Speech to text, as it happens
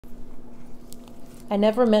I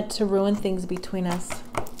never meant to ruin things between us.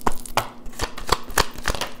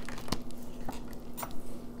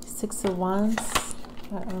 Six of Wands.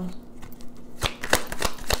 Uh-oh.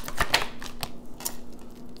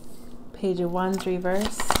 Page of Wands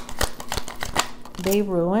reverse. They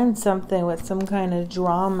ruined something with some kind of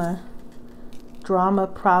drama. Drama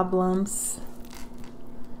problems.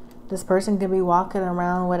 This person could be walking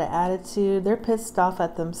around with an attitude. They're pissed off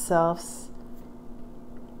at themselves.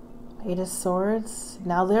 Eight of Swords.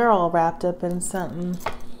 Now they're all wrapped up in something.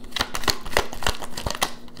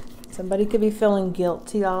 Somebody could be feeling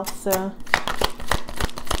guilty also.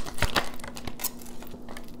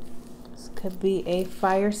 This could be a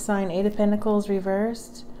fire sign. Eight of Pentacles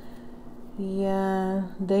reversed. Yeah,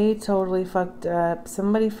 they totally fucked up.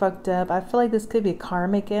 Somebody fucked up. I feel like this could be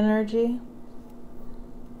karmic energy.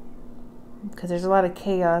 Because there's a lot of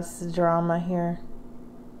chaos, drama here.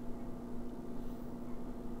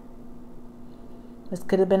 This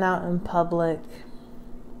could have been out in public.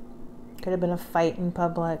 Could have been a fight in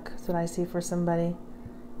public. That's what I see for somebody.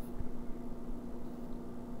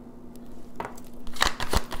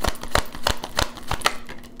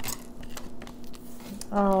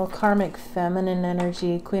 Oh, karmic feminine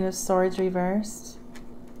energy. Queen of Swords reversed.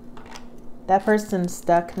 That person's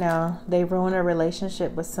stuck now. They ruined a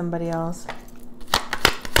relationship with somebody else.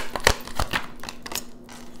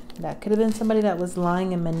 That could have been somebody that was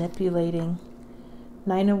lying and manipulating.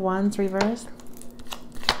 Nine of Wands reversed.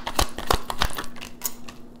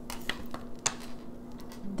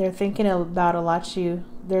 They're thinking about a lot you.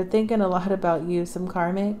 They're thinking a lot about you. Some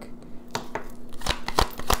karmic.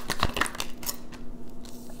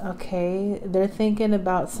 Okay, they're thinking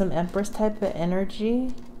about some Empress type of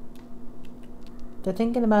energy. They're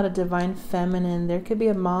thinking about a divine feminine. There could be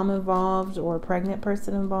a mom involved or a pregnant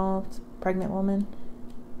person involved. Pregnant woman.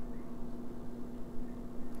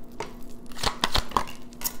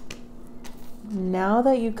 Now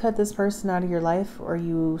that you cut this person out of your life or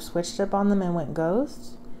you switched up on them and went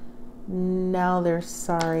ghost, now they're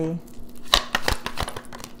sorry.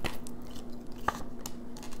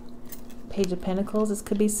 Page of Pentacles. This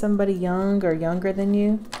could be somebody young or younger than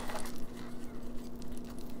you.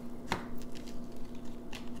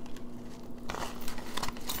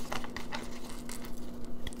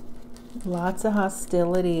 Lots of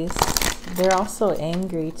hostilities. They're also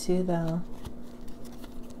angry too, though,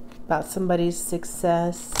 about somebody's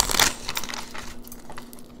success.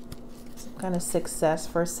 Some kind of success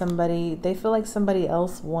for somebody. They feel like somebody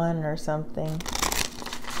else won or something.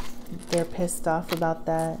 They're pissed off about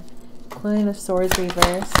that. Queen of Swords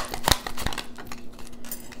reversed.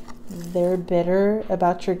 They're bitter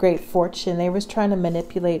about your great fortune. They was trying to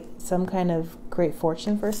manipulate some kind of great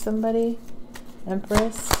fortune for somebody.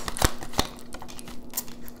 Empress.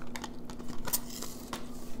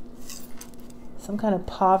 Some kind of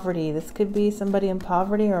poverty. This could be somebody in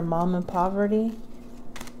poverty or a mom in poverty.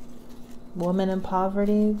 Woman in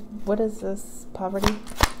poverty. What is this? Poverty?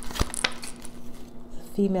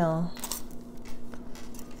 Female.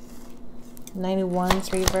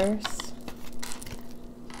 91's reverse.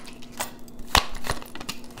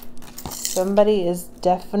 Somebody is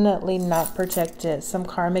definitely not protected. Some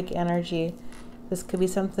karmic energy. This could be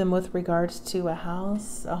something with regards to a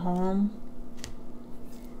house, a home.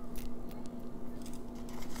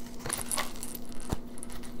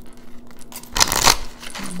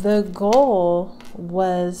 The goal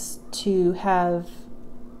was to have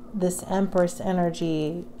this Empress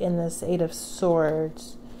energy in this Eight of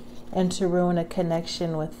Swords and to ruin a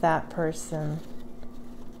connection with that person.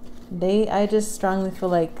 I just strongly feel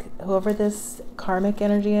like whoever this karmic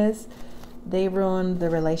energy is, they ruined the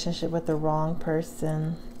relationship with the wrong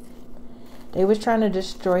person. They was trying to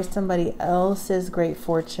destroy somebody else's great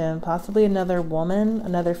fortune, possibly another woman,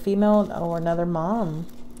 another female, or another mom.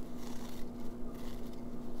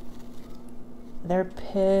 They're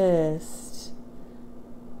pissed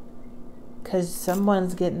because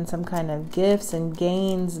someone's getting some kind of gifts and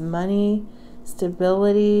gains, money,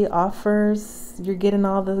 stability, offers. You're getting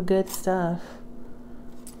all the good stuff.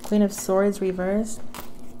 Queen of Swords reversed.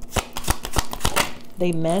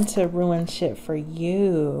 They meant to ruin shit for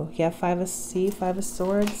you. Yeah, Five of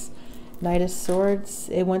Swords, Knight of Swords.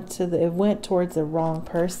 It went towards the wrong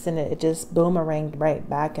person. It just boomeranged right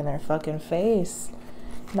back in their fucking face.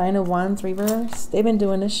 Nine of Wands reversed. They've been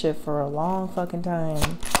doing this shit for a long fucking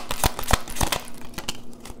time.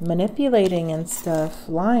 Manipulating and stuff.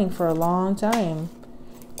 Lying for a long time.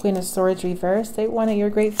 Queen of Swords reversed. They wanted your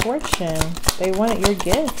great fortune. They wanted your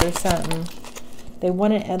gift or something. They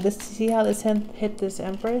wanted, and this, see how this hit this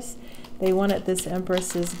Empress? They wanted this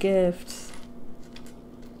Empress's gift.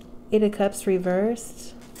 Eight of Cups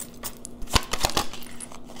reversed.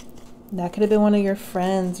 That could have been one of your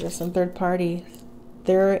friends or some third party.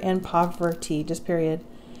 They're in poverty, just period.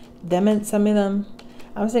 Them and some of them,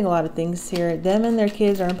 I'm seeing a lot of things here. Them and their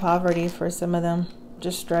kids are in poverty for some of them.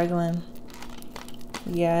 Just struggling.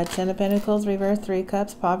 Yeah, 10 of Pentacles, reverse, 3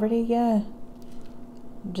 Cups, poverty, yeah.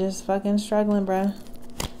 Just fucking struggling, bruh.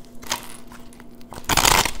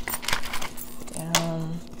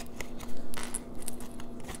 Damn.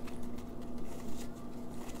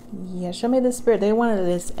 Yeah, show me the spirit. They wanted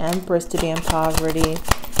this Empress to be in poverty.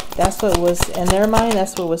 That's what was, in their mind,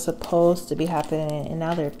 that's what was supposed to be happening. And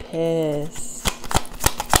now they're pissed.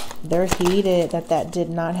 They're heated that that did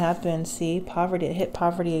not happen. See, poverty, it hit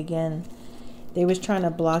poverty again. They was trying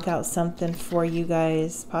to block out something for you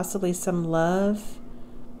guys. Possibly some love.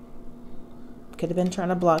 Could have been trying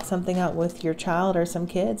to block something out with your child or some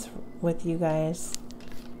kids with you guys.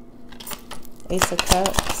 Ace of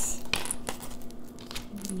Cups.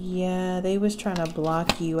 Yeah, they was trying to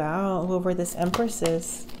block you out. Whoever this Empress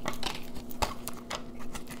is.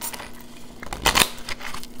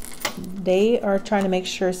 They are trying to make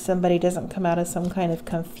sure somebody doesn't come out of some kind of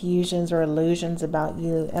confusions or illusions about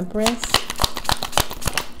you, Empress.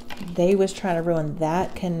 They was trying to ruin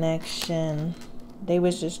that connection. They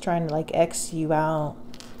was just trying to like X you out.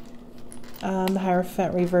 The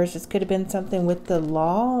Hierophant reverse. This could have been something with the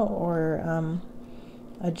law or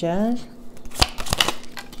a judge.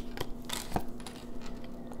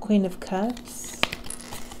 Queen of Cups.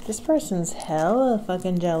 This person's hella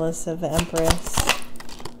fucking jealous of the Empress.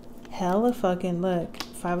 Hella fucking, look.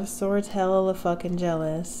 5 of Swords, hella fucking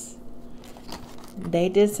jealous. They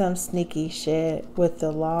did some sneaky shit with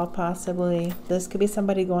the law, possibly. This could be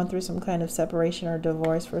somebody going through some kind of separation or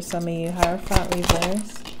divorce for some of you. Hierophant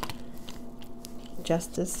reverse.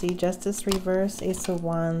 Justice, see, Justice reverse. Ace of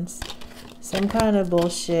Wands. Some kind of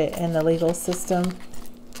bullshit in the legal system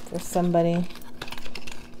for somebody.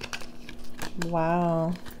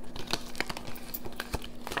 Wow.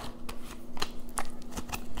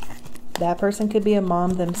 That person could be a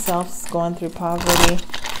mom themselves going through poverty.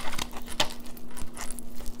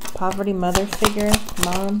 Poverty mother figure,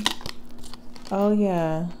 mom. Oh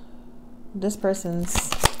yeah. This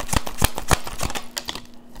person's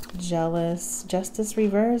jealous. Justice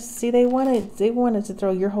reverse. See, they wanted to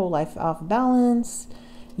throw your whole life off balance.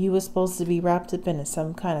 You was supposed to be wrapped up in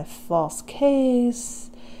some kind of false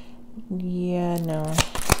case. Yeah, no.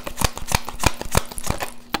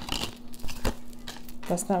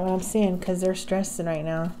 That's not what I'm seeing, because they're stressing right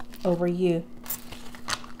now over you.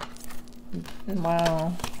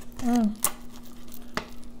 Wow.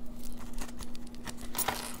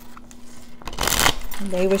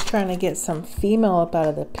 They was trying to get some female up out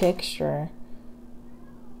of the picture.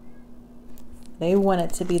 They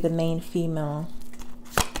wanted to be the main female.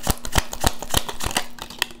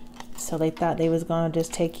 So they thought they was going to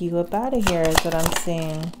just take you up out of here, is what I'm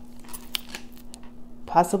seeing.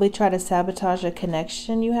 Possibly try to sabotage a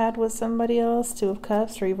connection you had with somebody else. 2 of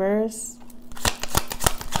Cups, reverse.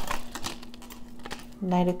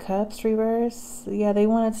 Knight of Cups, reverse. Yeah, they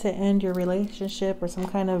wanted to end your relationship or some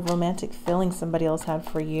kind of romantic feeling somebody else had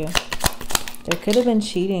for you. There could have been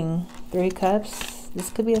cheating. 3 Cups. This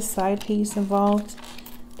could be a side piece involved.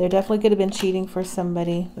 There definitely could have been cheating for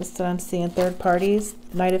somebody. That's what I'm seeing. Third parties.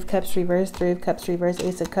 Knight of Cups, reverse. 3 of Cups, reverse.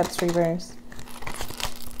 Ace of Cups, reverse.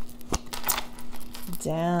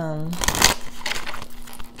 Damn.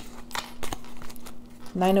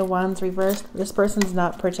 9 of Wands reversed. This person's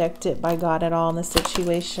not protected by God at all in this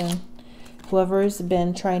situation. Whoever's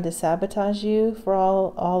been trying to sabotage you for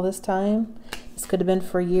all this time, this could have been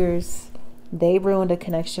for years. They ruined a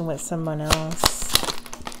connection with someone else.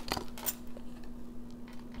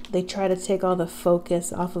 They try to take all the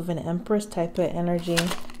focus off of an Empress type of energy.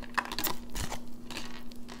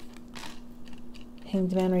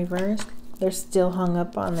 Hanged Man reversed. They're still hung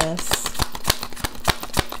up on this.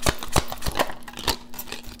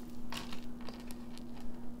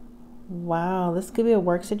 Wow, this could be a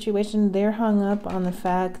work situation. They're hung up on the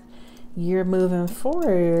fact you're moving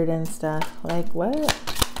forward and stuff. Like, what?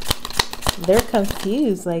 They're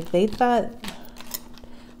confused. Like, they thought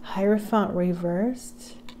Hierophant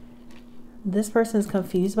reversed. This person's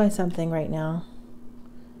confused by something right now.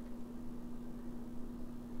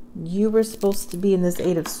 You were supposed to be in this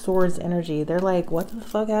 8 of Swords energy. They're like, what the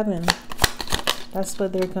fuck happened? That's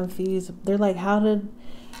what they're confused. They're like, how did...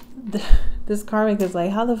 This Karmic is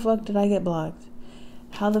like, how the fuck did I get blocked?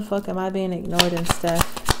 How the fuck am I being ignored and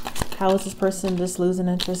stuff? How is this person just losing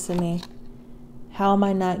interest in me? How am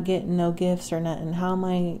I not getting no gifts or nothing? How am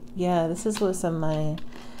I... Yeah, this is what some of my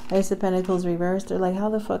Ace of Pentacles reversed. They're like, how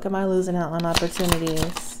the fuck am I losing out on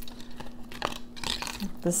opportunities?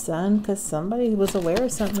 The Sun, because somebody was aware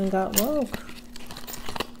of something and got woke.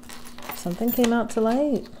 Something came out to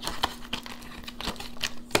light.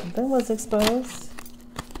 Something was exposed.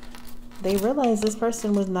 They realized this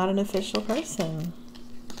person was not an official person.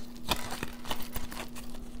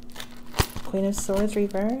 Queen of Swords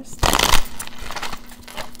reversed.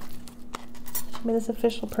 Show me this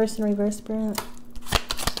official person reverse, Spirit.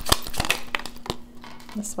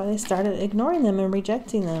 That's why they started ignoring them and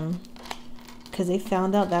rejecting them. Because they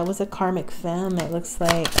found out that was a karmic femme, it looks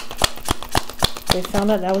like. They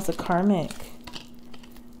found out that was a karmic.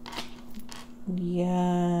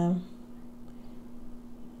 Yeah.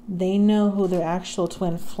 They know who their actual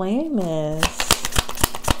twin flame is.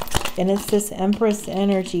 And it's this Empress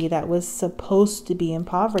energy that was supposed to be in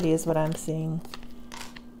poverty is what I'm seeing.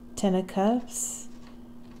 Ten of Cups.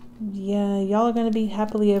 Yeah, y'all are going to be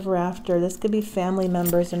happily ever after. This could be family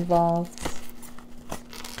members involved.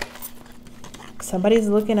 Somebody's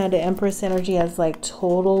looking at the Empress energy as like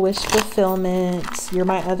total wish fulfillment. You're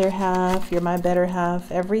my other half. You're my better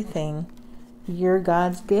half. Everything. You're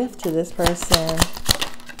God's gift to this person.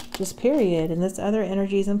 Just period. And this other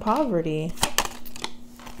energy is in poverty.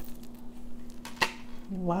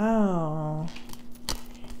 Wow.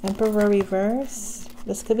 Emperor reverse.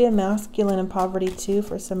 This could be a masculine in poverty too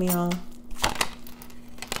for some of y'all.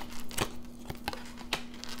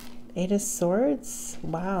 Eight of Swords.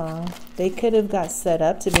 Wow. They could have got set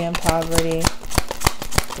up to be in poverty.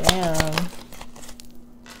 Damn.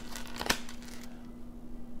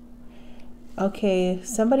 Okay,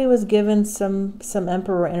 somebody was given some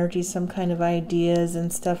Emperor energy, some kind of ideas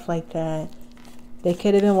and stuff like that. They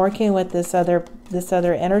could have been working with this other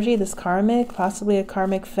energy, this karmic, possibly a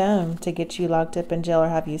karmic femme, to get you locked up in jail or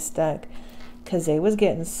have you stuck. Because they was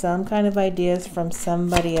getting some kind of ideas from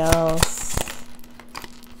somebody else,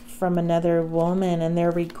 from another woman, and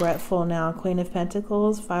they're regretful now. Queen of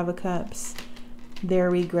Pentacles, Five of Cups.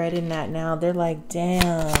 They're regretting that now. They're like,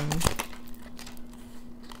 damn.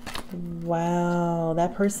 Wow,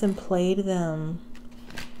 that person played them.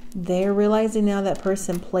 They're realizing now that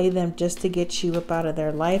person played them just to get you up out of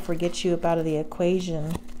their life or get you up out of the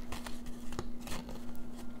equation.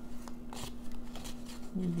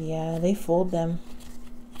 Yeah, they fooled them.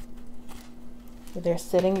 They're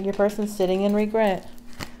sitting, your person's sitting in regret.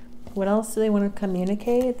 What else do they want to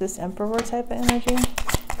communicate? This Emperor type of energy.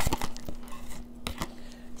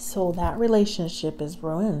 So that relationship is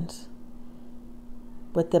ruined.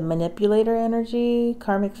 With the manipulator energy,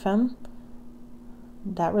 karmic femme,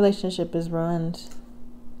 that relationship is ruined.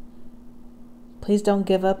 Please don't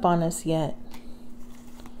give up on us yet.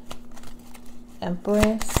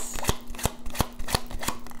 Empress.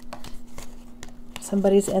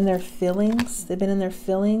 Somebody's in their feelings. They've been in their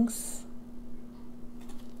feelings.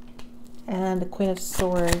 And the Queen of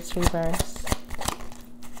Swords reverse.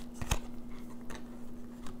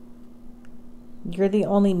 You're the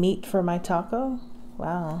only meat for my taco?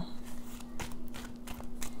 Wow.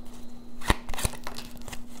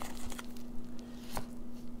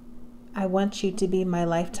 I want you to be my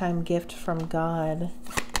lifetime gift from God.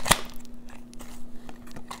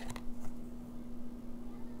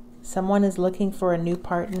 Someone is looking for a new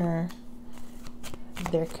partner.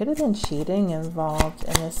 There could have been cheating involved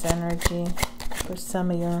in this energy for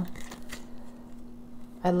some of you.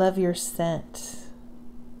 I love your scent.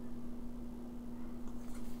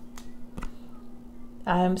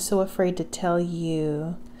 I'm so afraid to tell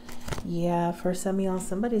you. Yeah, for some of y'all,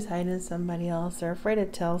 somebody's hiding somebody else. They're afraid to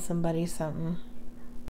tell somebody something.